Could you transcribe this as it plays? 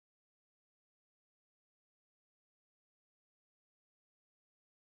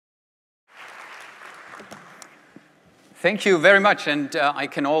Thank you very much, and I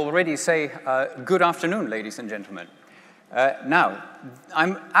can already say good afternoon, ladies and gentlemen. Now,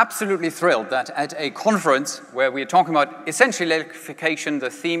 I'm absolutely thrilled that at a conference where we're talking about essentially electrification,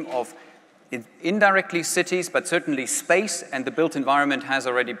 the theme of indirectly cities, but certainly space and the built environment has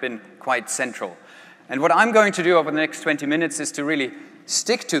already been quite central. And what I'm going to do over the next 20 minutes is to really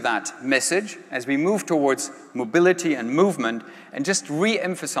stick to that message as we move towards mobility and movement, and just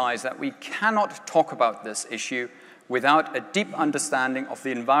re-emphasize that we cannot talk about this issue without a deep understanding of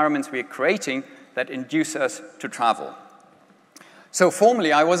the environments we are creating that induce us to travel. So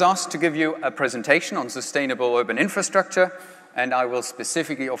formally, I was asked to give you a presentation on sustainable urban infrastructure, and I will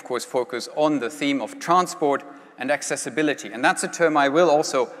specifically, of course, focus on the theme of transport and accessibility. And that's a term I will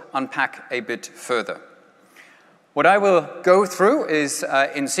also unpack a bit further. What I will go through is,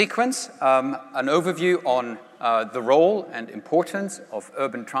 in sequence, an overview on the role and importance of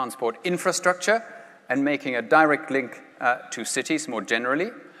urban transport infrastructure and making a direct link to cities more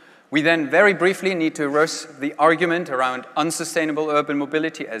generally. We then very briefly need to address the argument around unsustainable urban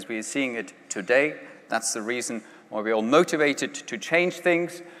mobility as we are seeing it today. That's the reason why we're all motivated to change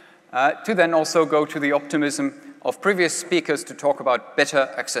things, to then also go to the optimism of previous speakers to talk about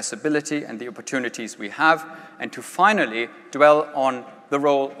better accessibility and the opportunities we have, and to finally dwell on the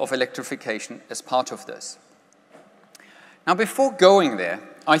role of electrification as part of this. Now, before going there,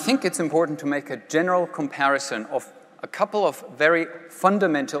 I think it's important to make a general comparison of a couple of very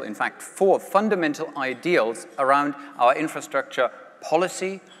fundamental, in fact, 4 fundamental ideals around our infrastructure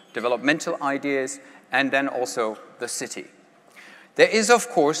policy, developmental ideas, and then also the city. There is, of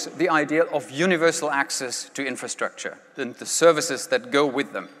course, the idea of universal access to infrastructure and the services that go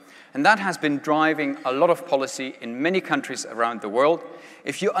with them. And that has been driving a lot of policy in many countries around the world.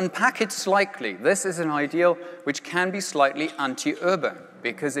 If you unpack it slightly, this is an ideal which can be slightly anti-urban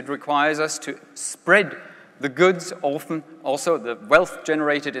because it requires us to spread the goods, often also the wealth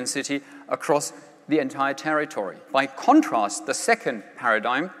generated in city, across the entire territory. By contrast, the second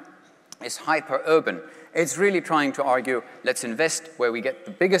paradigm is hyper-urban. It's really trying to argue, let's invest where we get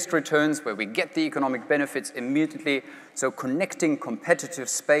the biggest returns, where we get the economic benefits immediately, so connecting competitive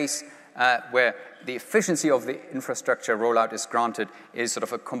space where the efficiency of the infrastructure rollout is granted is sort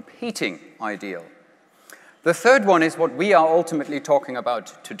of a competing ideal. The third one is what we are ultimately talking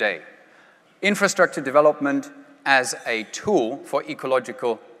about today. Infrastructure development as a tool for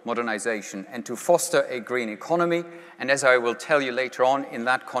ecological modernization and to foster a green economy. And as I will tell you later on in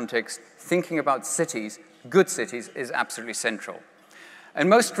that context, thinking about cities, good cities, is absolutely central. And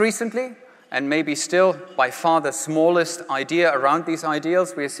most recently, and maybe still by far the smallest idea around these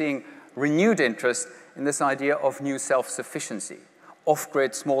ideals, we are seeing renewed interest in this idea of new self-sufficiency,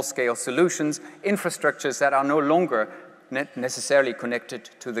 off-grid, small-scale solutions, infrastructures that are no longer necessarily connected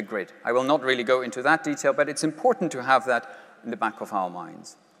to the grid. I will not really go into that detail, but it's important to have that in the back of our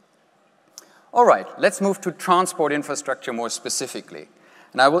minds. All right, let's move to transport infrastructure more specifically.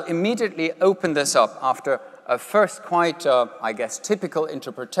 And I will immediately open this up after a first quite, I guess, typical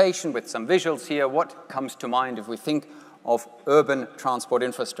interpretation with some visuals here. What comes to mind if we think of urban transport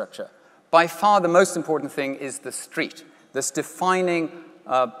infrastructure? By far, the most important thing is the street, this defining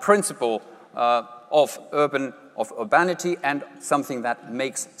principle of urbanity and something that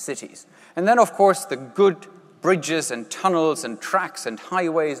makes cities. And then, of course, the good bridges and tunnels and tracks and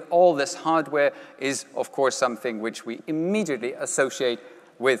highways, all this hardware is, of course, something which we immediately associate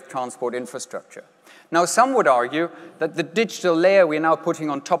with transport infrastructure. Now, some would argue that the digital layer we're now putting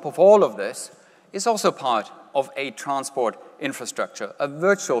on top of all of this is also part of a transport infrastructure, a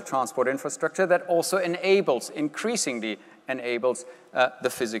virtual transport infrastructure that also increasingly enables the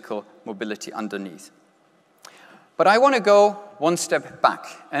physical mobility underneath. But I want to go one step back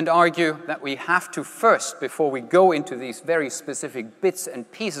and argue that we have to first, before we go into these very specific bits and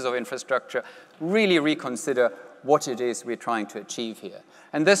pieces of infrastructure, really reconsider what it is we're trying to achieve here.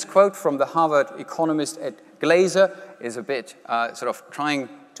 And this quote from the Harvard economist Ed Glaeser is a bit sort of trying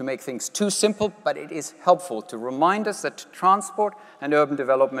to make things too simple, but it is helpful to remind us that transport and urban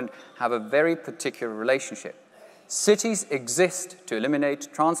development have a very particular relationship. Cities exist to eliminate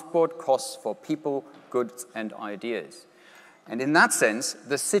transport costs for people, goods, and ideas. And in that sense,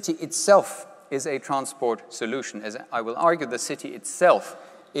 the city itself is a transport solution. As I will argue, the city itself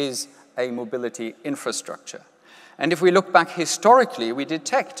is a mobility infrastructure. And if we look back historically, we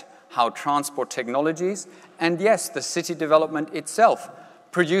detect how transport technologies, and yes, the city development itself,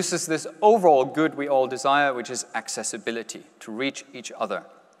 produces this overall good we all desire, which is accessibility, to reach each other.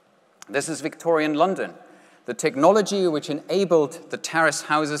 This is Victorian London. The technology which enabled the terrace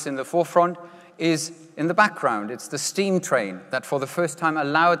houses in the forefront is in the background. It's the steam train that for the first time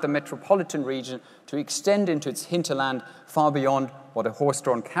allowed the metropolitan region to extend into its hinterland far beyond what a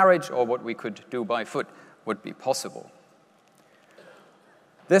horse-drawn carriage or what we could do by foot would be possible.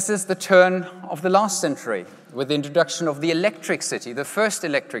 This is the turn of the last century with the introduction of the electric city, the first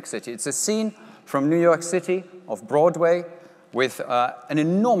electric city. It's a scene from New York City of Broadway with an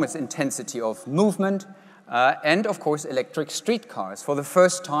enormous intensity of movement and, of course, electric streetcars. For the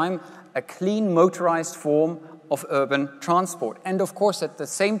first time, a clean motorized form of urban transport. And, of course, at the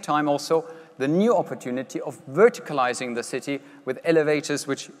same time also, the new opportunity of verticalizing the city with elevators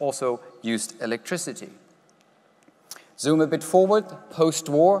which also used electricity. Zoom a bit forward,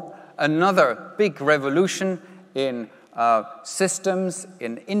 post-war, another big revolution in systems,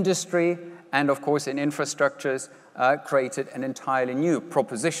 in industry, and of course in infrastructures created an entirely new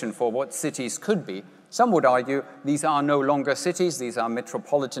proposition for what cities could be. Some would argue these are no longer cities, these are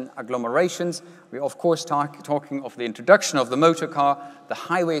metropolitan agglomerations. We're of course talking of the introduction of the motor car, the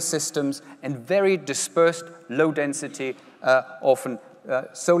highway systems, and very dispersed, low-density, often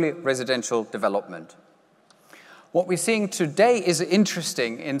solely residential development. What we're seeing today is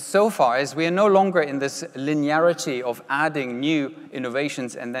interesting insofar as we are no longer in this linearity of adding new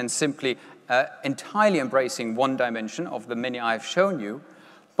innovations and then simply entirely embracing one dimension of the many I've shown you.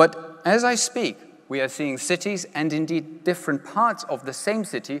 But as I speak, we are seeing cities and indeed different parts of the same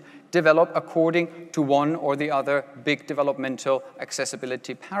city develop according to one or the other big developmental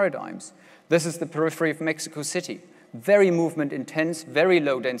accessibility paradigms. This is the periphery of Mexico City. Very movement intense, very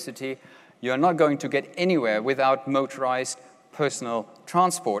low density. You're not going to get anywhere without motorized personal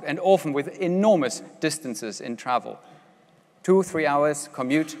transport, and often with enormous distances in travel. 2-3 hours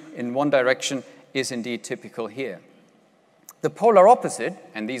commute in one direction is indeed typical here. The polar opposite,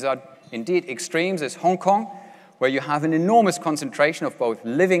 and these are indeed extremes, is Hong Kong, where you have an enormous concentration of both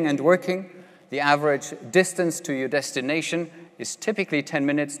living and working. The average distance to your destination is typically 10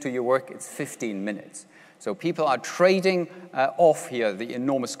 minutes, to your work it's 15 minutes. So people are trading off here the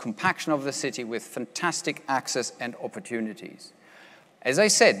enormous compaction of the city with fantastic access and opportunities. As I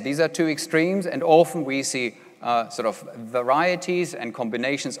said, these are two extremes, and often we see sort of varieties and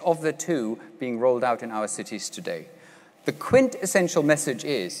combinations of the two being rolled out in our cities today. The quintessential message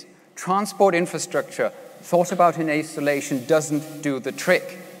is transport infrastructure thought about in isolation doesn't do the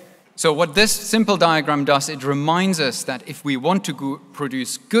trick. So what this simple diagram does, it reminds us that if we want to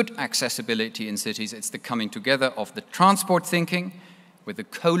produce good accessibility in cities, it's the coming together of the transport thinking with the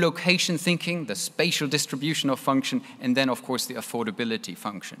co-location thinking, the spatial distribution of function, and then, of course, the affordability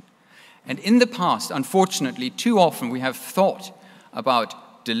function. And in the past, unfortunately, too often we have thought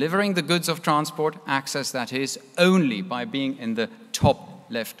about delivering the goods of transport, access that is, only by being in the top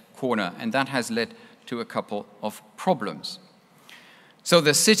left corner, and that has led to a couple of problems. So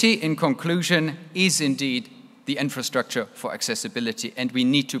the city, in conclusion, is indeed the infrastructure for accessibility, and we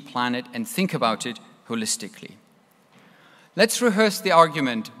need to plan it and think about it holistically. Let's rehearse the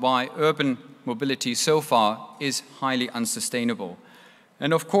argument why urban mobility so far is highly unsustainable.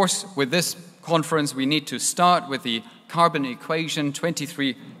 And of course, with this conference, we need to start with the carbon equation.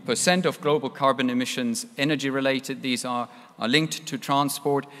 23% of global carbon emissions, energy-related, these are linked to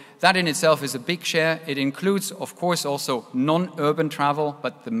transport. That in itself is a big share. It includes, of course, also non-urban travel,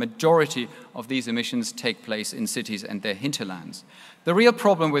 but the majority of these emissions take place in cities and their hinterlands. The real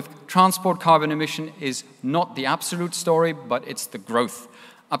problem with transport carbon emission is not the absolute story, but it's the growth.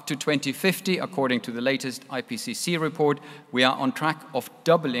 Up to 2050, according to the latest IPCC report, we are on track of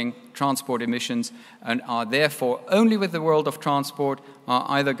doubling transport emissions and are therefore only with the world of transport are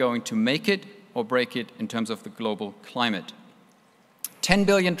either going to make it or break it in terms of the global climate. 10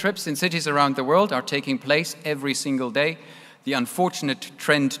 billion trips in cities around the world are taking place every single day. The unfortunate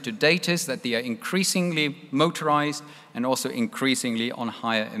trend to date is that they are increasingly motorized and also increasingly on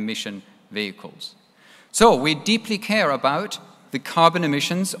higher emission vehicles. So we deeply care about the carbon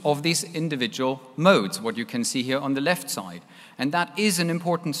emissions of these individual modes, what you can see here on the left side. And that is an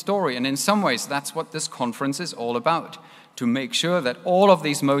important story, and in some ways that's what this conference is all about, to make sure that all of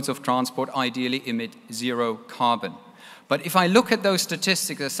these modes of transport ideally emit zero carbon. But if I look at those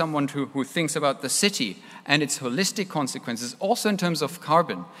statistics as someone who thinks about the city and its holistic consequences, also in terms of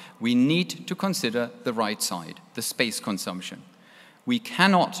carbon, we need to consider the right side, the space consumption. We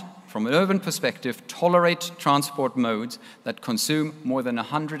cannot, from an urban perspective, tolerate transport modes that consume more than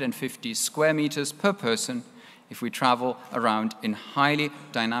 150 square meters per person if we travel around in highly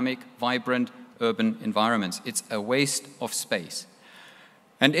dynamic, vibrant urban environments. It's a waste of space.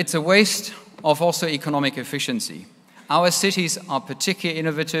 And it's a waste of also economic efficiency. Our cities are particularly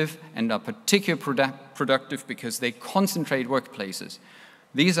innovative and are particularly productive because they concentrate workplaces.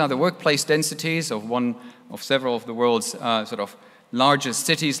 These are the workplace densities of one of several of the world's sort of largest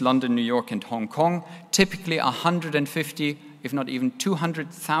cities, London, New York, and Hong Kong. Typically 150, if not even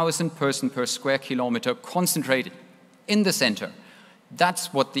 200,000 person per square kilometer concentrated in the center.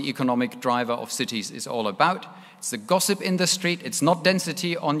 That's what the economic driver of cities is all about. It's the gossip in the street. It's not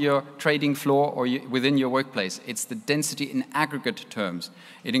density on your trading floor or within your workplace. It's the density in aggregate terms.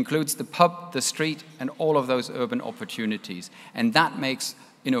 It includes the pub, the street, and all of those urban opportunities. And that makes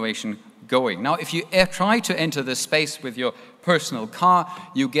innovation going. Now, if you try to enter the space with your personal car,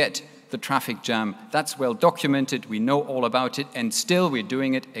 you get the traffic jam. That's well documented. We know all about it. And still, we're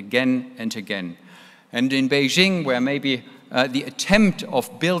doing it again and again. And in Beijing, where maybe the attempt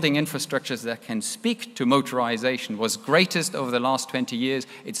of building infrastructures that can speak to motorization was greatest over the last 20 years,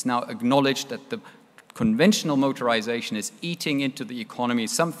 it's now acknowledged that the conventional motorization is eating into the economy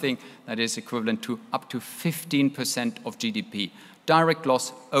something that is equivalent to up to 15% of GDP. Direct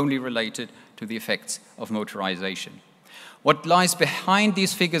loss only related to the effects of motorization. What lies behind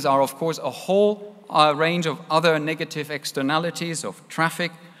these figures are, of course, a whole range of other negative externalities of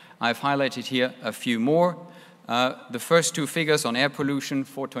traffic. I've highlighted here a few more. The first two figures on air pollution,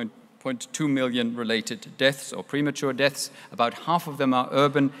 4.2 million related deaths or premature deaths. About half of them are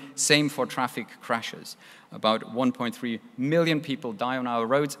urban, same for traffic crashes. About 1.3 million people die on our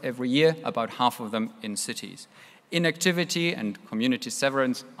roads every year, about half of them in cities. Inactivity and community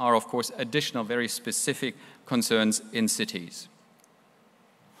severance are, of course, additional very specific concerns in cities.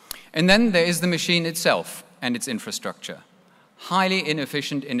 And then there is the machine itself and its infrastructure. Highly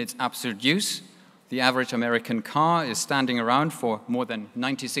inefficient in its absolute use. The average American car is standing around for more than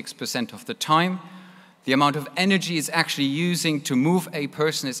 96% of the time. The amount of energy it's actually using to move a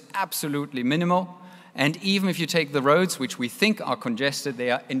person is absolutely minimal. And even if you take the roads, which we think are congested,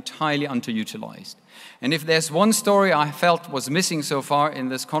 they are entirely underutilized. And if there's one story I felt was missing so far in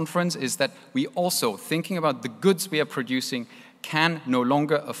this conference, is that we also, thinking about the goods we are producing, can no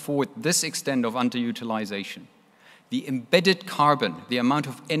longer afford this extent of underutilization. The embedded carbon, the amount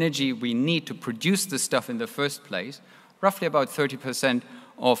of energy we need to produce this stuff in the first place, roughly about 30%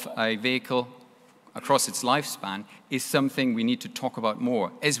 of a vehicle across its lifespan, is something we need to talk about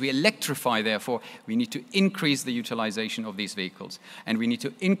more. As we electrify, therefore, we need to increase the utilization of these vehicles, and we need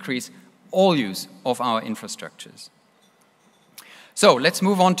to increase all use of our infrastructures. So let's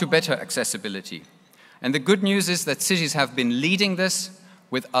move on to better accessibility. And the good news is that cities have been leading this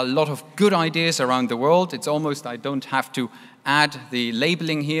with a lot of good ideas around the world. It's almost, I don't have to add the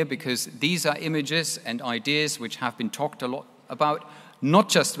labeling here, because these are images and ideas which have been talked a lot about, not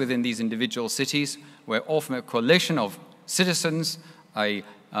just within these individual cities, where often a coalition of citizens,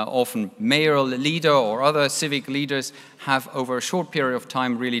 often mayoral leader or other civic leaders have over a short period of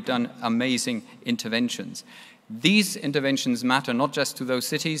time really done amazing interventions. These interventions matter not just to those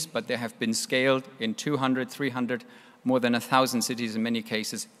cities, but they have been scaled in 200, 300, more than 1,000 cities in many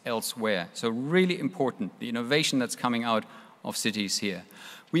cases elsewhere. So really important, the innovation that's coming out of cities here.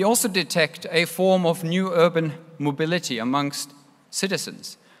 We also detect a form of new urban mobility amongst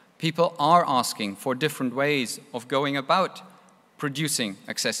citizens. People are asking for different ways of going about producing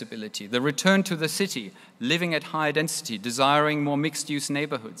accessibility. The return to the city, living at higher density, desiring more mixed-use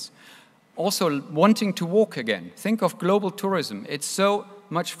neighborhoods. Also wanting to walk again. Think of global tourism. It's so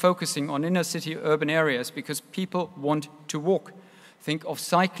much focusing on inner city urban areas because people want to walk. Think of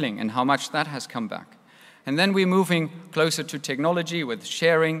cycling and how much that has come back. And then we're moving closer to technology with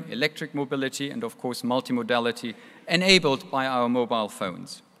sharing, electric mobility, and of course multimodality enabled by our mobile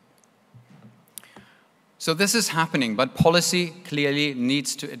phones. So this is happening, but policy clearly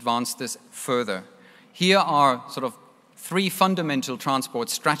needs to advance this further. Here are sort of three fundamental transport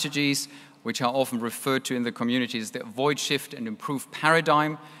strategies which are often referred to in the communities, the avoid, shift, and improve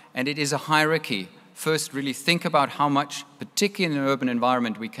paradigm, and it is a hierarchy. First, really think about how much, particularly in an urban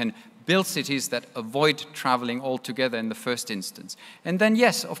environment, we can build cities that avoid traveling altogether in the first instance. And then,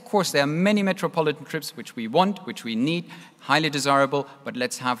 yes, of course, there are many metropolitan trips which we want, which we need, highly desirable, but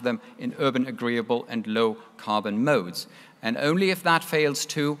let's have them in urban agreeable and low carbon modes. And only if that fails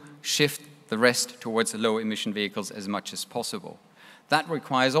to shift the rest towards low emission vehicles as much as possible. That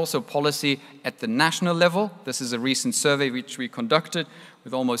requires also policy at the national level. This is a recent survey which we conducted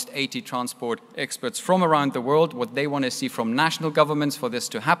with almost 80 transport experts from around the world, what they want to see from national governments for this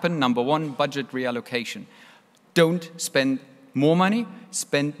to happen. Number one, budget reallocation. Don't spend more money,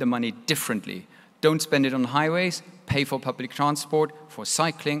 spend the money differently. Don't spend it on highways, pay for public transport, for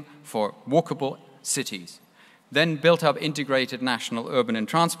cycling, for walkable cities. Then build up integrated national urban and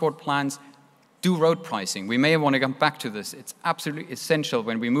transport plans. Do road pricing. We may want to come back to this. It's absolutely essential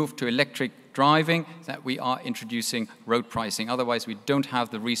when we move to electric driving that we are introducing road pricing. Otherwise, we don't have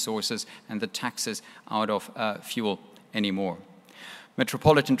the resources and the taxes out of fuel anymore.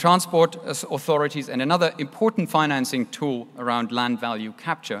 Metropolitan transport authorities and another important financing tool around land value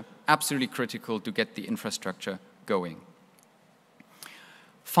capture, absolutely critical to get the infrastructure going.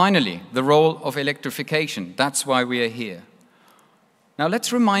 Finally, the role of electrification. That's why we are here. Now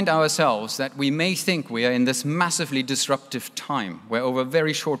let's remind ourselves that we may think we are in this massively disruptive time where over a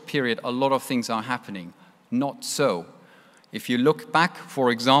very short period a lot of things are happening. Not so. If you look back,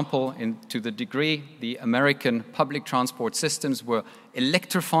 for example, to the degree the American public transport systems were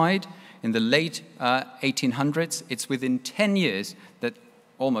electrified in the late 1800s, it's within 10 years,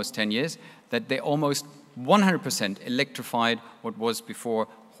 almost 10 years, that they almost 100% electrified what was before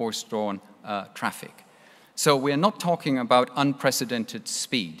horse-drawn traffic. So we're not talking about unprecedented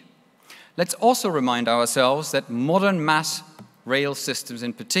speed. Let's also remind ourselves that modern mass rail systems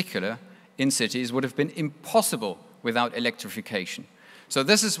in particular in cities would have been impossible without electrification. So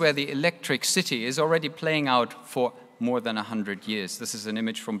this is where the electric city is already playing out for more than 100 years. This is an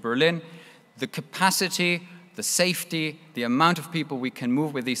image from Berlin. The capacity, the safety, the amount of people we can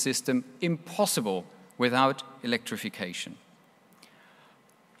move with this system, impossible without electrification.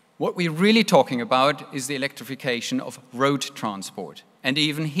 What we're really talking about is the electrification of road transport. And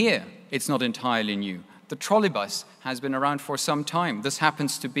even here, it's not entirely new. The trolleybus has been around for some time. This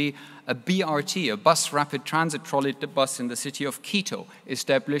happens to be a BRT, a bus rapid transit trolleybus in the city of Quito,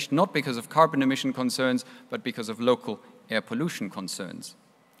 established not because of carbon emission concerns, but because of local air pollution concerns.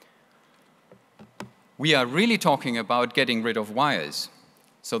 We are really talking about getting rid of wires.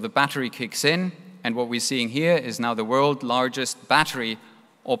 So the battery kicks in, and what we're seeing here is now the world's largest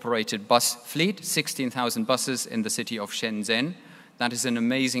battery-operated bus fleet, 16,000 buses in the city of Shenzhen. That is an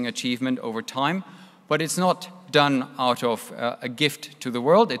amazing achievement over time, but it's not done out of a gift to the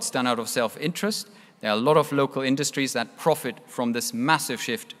world. It's done out of self-interest. There are a lot of local industries that profit from this massive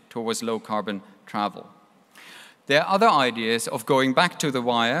shift towards low-carbon travel. There are other ideas of going back to the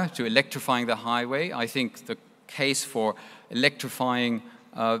wire, to electrifying the highway. I think the case for electrifying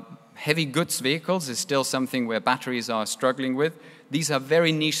heavy goods vehicles is still something where batteries are struggling with. These are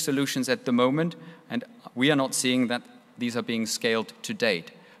very niche solutions at the moment, and we are not seeing that these are being scaled to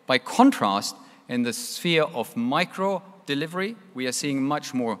date. By contrast, in the sphere of micro delivery, we are seeing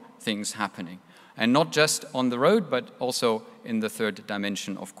much more things happening. And not just on the road, but also in the third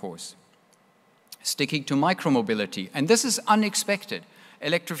dimension, of course. Sticking to micromobility, and this is unexpected.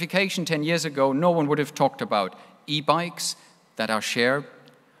 Electrification 10 years ago, no one would have talked about e-bikes that are shared,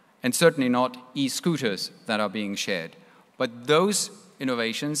 and certainly not e-scooters that are being shared. But those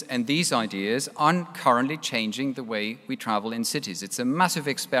innovations and these ideas are currently changing the way we travel in cities. It's a massive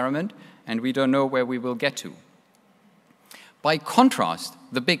experiment, and we don't know where we will get to. By contrast,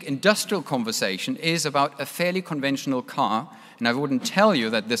 the big industrial conversation is about a fairly conventional car, and I wouldn't tell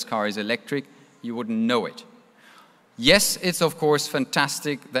you that this car is electric, you wouldn't know it. Yes, it's of course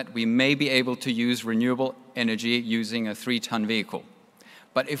fantastic that we may be able to use renewable energy using a 3-ton vehicle.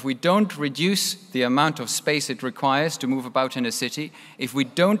 But if we don't reduce the amount of space it requires to move about in a city, if we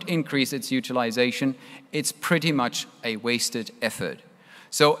don't increase its utilization, it's pretty much a wasted effort.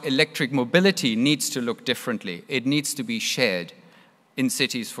 So electric mobility needs to look differently. It needs to be shared in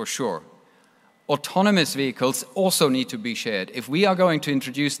cities for sure. Autonomous vehicles also need to be shared. If we are going to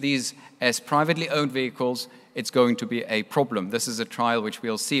introduce these as privately owned vehicles, it's going to be a problem. This is a trial which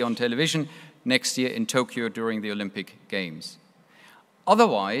we'll see on television next year in Tokyo during the Olympic Games.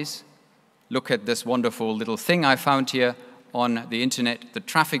 Otherwise, look at this wonderful little thing I found here on the internet. The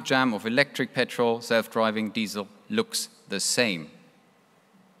traffic jam of electric, petrol, self-driving, diesel looks the same.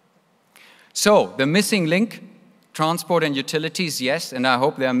 So, the missing link, transport and utilities, yes, and I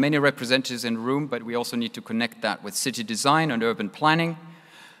hope there are many representatives in the room, but we also need to connect that with city design and urban planning.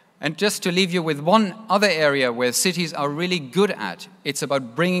 And just to leave you with one other area where cities are really good at, it's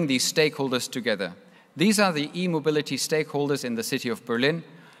about bringing these stakeholders together. These are the e-mobility stakeholders in the city of Berlin.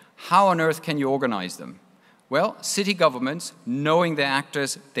 How on earth can you organize them? Well, city governments, knowing their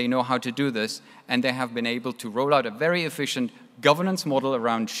actors, they know how to do this, and they have been able to roll out a very efficient governance model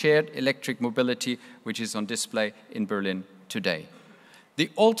around shared electric mobility, which is on display in Berlin today.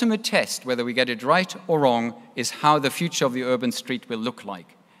 The ultimate test, whether we get it right or wrong, is how the future of the urban street will look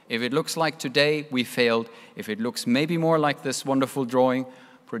like. If it looks like today, we failed. If it looks maybe more like this wonderful drawing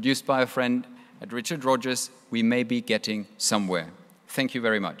produced by a friend at Richard Rogers, we may be getting somewhere. Thank you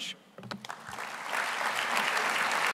very much.